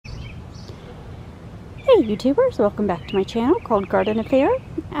Hey YouTubers, welcome back to my channel called Garden Affair.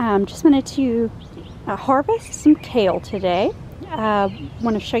 Just wanted to harvest some kale today.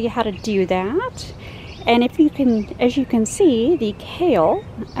 Want to show you how to do that. And if you can, as you can see, the kale,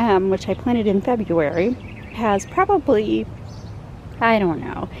 which I planted in February, has probably, I don't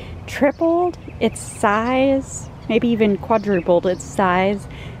know, tripled its size, maybe even quadrupled its size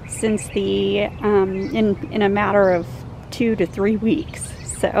since the in a matter of 2 to 3 weeks.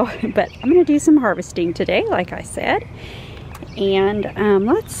 So, but I'm going to do some harvesting today, like I said, and I'm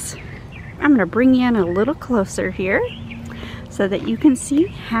going to bring you in a little closer here so that you can see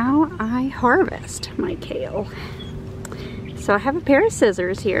how I harvest my kale. So I have a pair of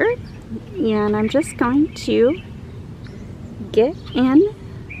scissors here, and I'm just going to get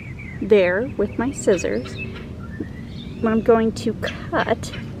in there with my scissors. I'm going to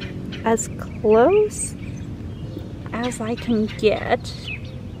cut as close as I can get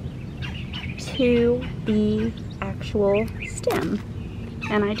to the actual stem,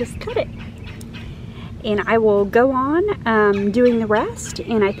 and I just cut it, and I will go on doing the rest.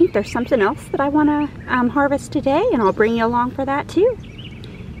 And I think there's something else that I want to harvest today, and I'll bring you along for that too,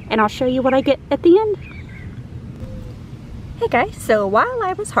 and I'll show you what I get at the end. Hey guys, so while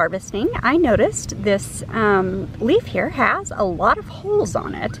I was harvesting, I noticed this leaf here has a lot of holes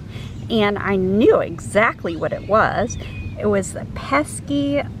on it, and I knew exactly what it was. It was a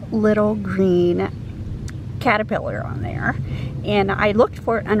pesky little green caterpillar on there, and I looked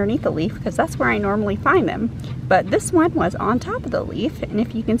for it underneath the leaf because that's where I normally find them, but this one was on top of the leaf, and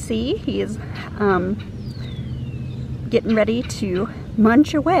if you can see, he is getting ready to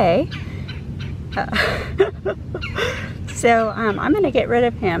munch away. So I'm gonna get rid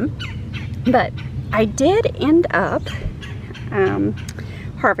of him, but I did end up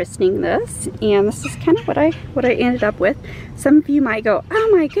harvesting this, and this is kind of what I ended up with. Some of you might go, oh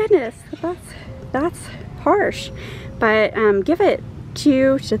my goodness, that's harsh, but give it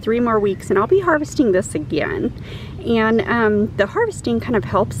 2 to 3 more weeks and I'll be harvesting this again. And the harvesting kind of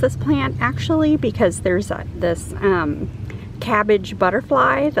helps this plant actually, because there's this cabbage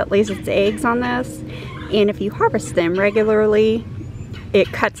butterfly that lays its eggs on this, and if you harvest them regularly,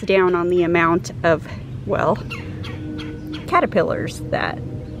 it cuts down on the amount of, well, caterpillars that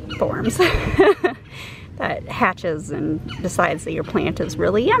forms that hatches and decides that your plant is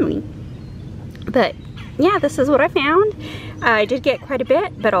really yummy. But yeah, this is what I found. I did get quite a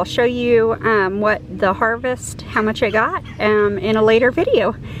bit, but I'll show you what the harvest, how much I got in a later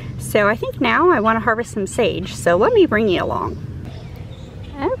video. So I think now I want to harvest some sage, so let me bring you along.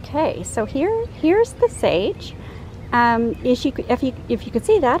 Okay, so here's the sage. If you could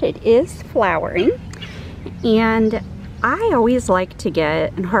see that, it is flowering, and I always like to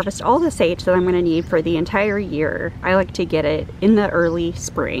get and harvest all the sage that I'm going to need for the entire year. I like to get it in the early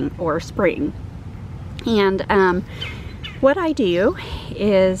spring or spring. And what I do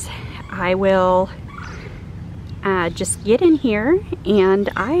is I will just get in here, and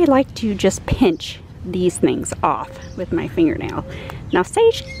I like to just pinch these things off with my fingernail. Now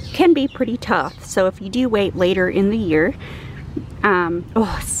sage can be pretty tough, so if you do wait later in the year,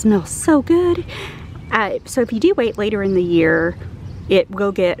 oh, it smells so good. So if you do wait later in the year, it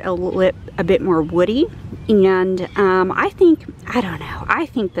will get a bit more woody, and I think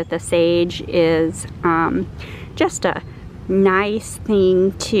that the sage is just a nice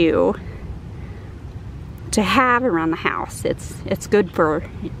thing to have around the house. It's good for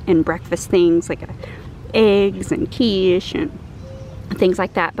in breakfast things like eggs and quiche and things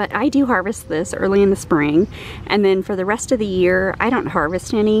like that. But I do harvest this early in the spring, and then for the rest of the year I don't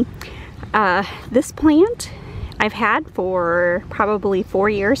harvest any. This plant I've had for probably 4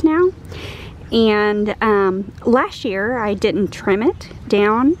 years now, and last year I didn't trim it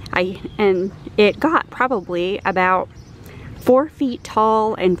down, and it got probably about 4 feet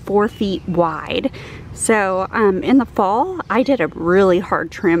tall and 4 feet wide. So in the fall I did a really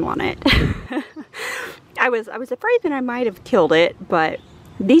hard trim on it. I was afraid that I might have killed it, but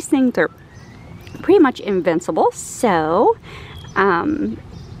these things are pretty much invincible. So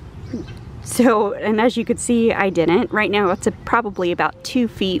and as you could see, I didn't. Right now it's probably about 2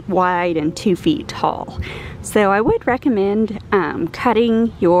 feet wide and 2 feet tall. So I would recommend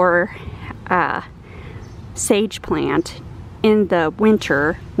cutting your sage plant in the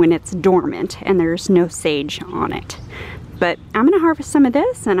winter when it's dormant and there's no sage on it. But I'm going to harvest some of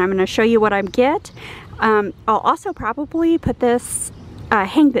this, and I'm going to show you what I get. I'll also probably put this,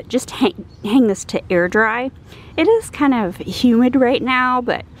 hang this to air dry. It is kind of humid right now,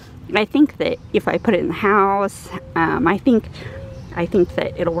 but I think that if I put it in the house, I think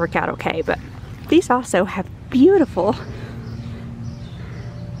that it'll work out okay. But these also have beautiful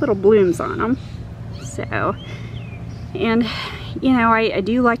little blooms on them. So, and you know, I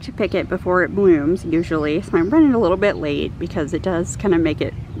do like to pick it before it blooms usually, so I'm running a little bit late because it does kind of make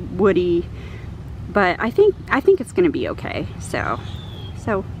it woody, but I think it's gonna be okay. So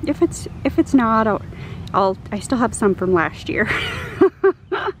if it's not, I still have some from last year.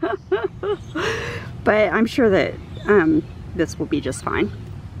 But I'm sure that this will be just fine.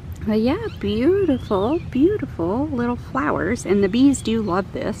 But yeah, beautiful, beautiful little flowers, and the bees do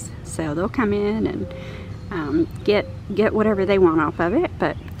love this, so they'll come in and get whatever they want off of it.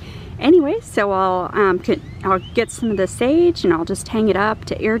 But anyway, so I'll get some of the sage and I'll just hang it up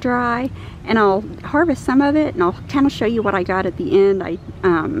to air dry, and I'll harvest some of it and I'll kind of show you what I got at the end.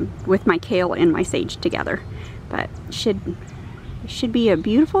 With my kale and my sage together, but should be a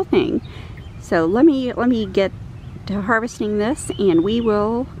beautiful thing. So let me get to harvesting this, and we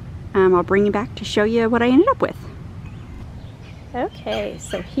will I'll bring you back to show you what I ended up with. Okay,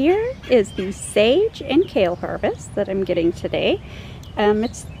 so here is the sage and kale harvest that I'm getting today.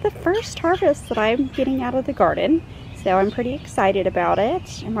 It's the first harvest that I'm getting out of the garden, so I'm pretty excited about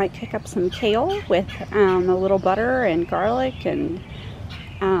it. I might pick up some kale with a little butter and garlic and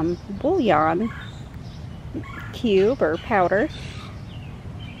bouillon cube or powder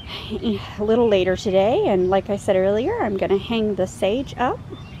a little later today. And like I said earlier, I'm going to hang the sage up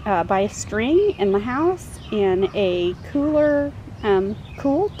by a string in the house in a cooler,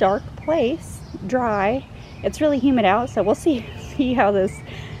 cool, dark place, dry. It's really humid out, so we'll see how this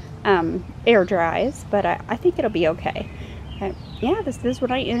air dries, but I think it'll be okay. Yeah, this is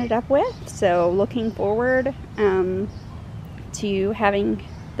what I ended up with, so looking forward to having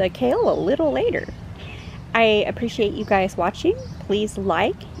the kale a little later. I appreciate you guys watching. Please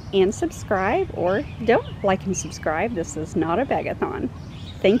like and subscribe, or don't like and subscribe. This is not a bag-a-thon.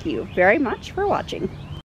 Thank you very much for watching.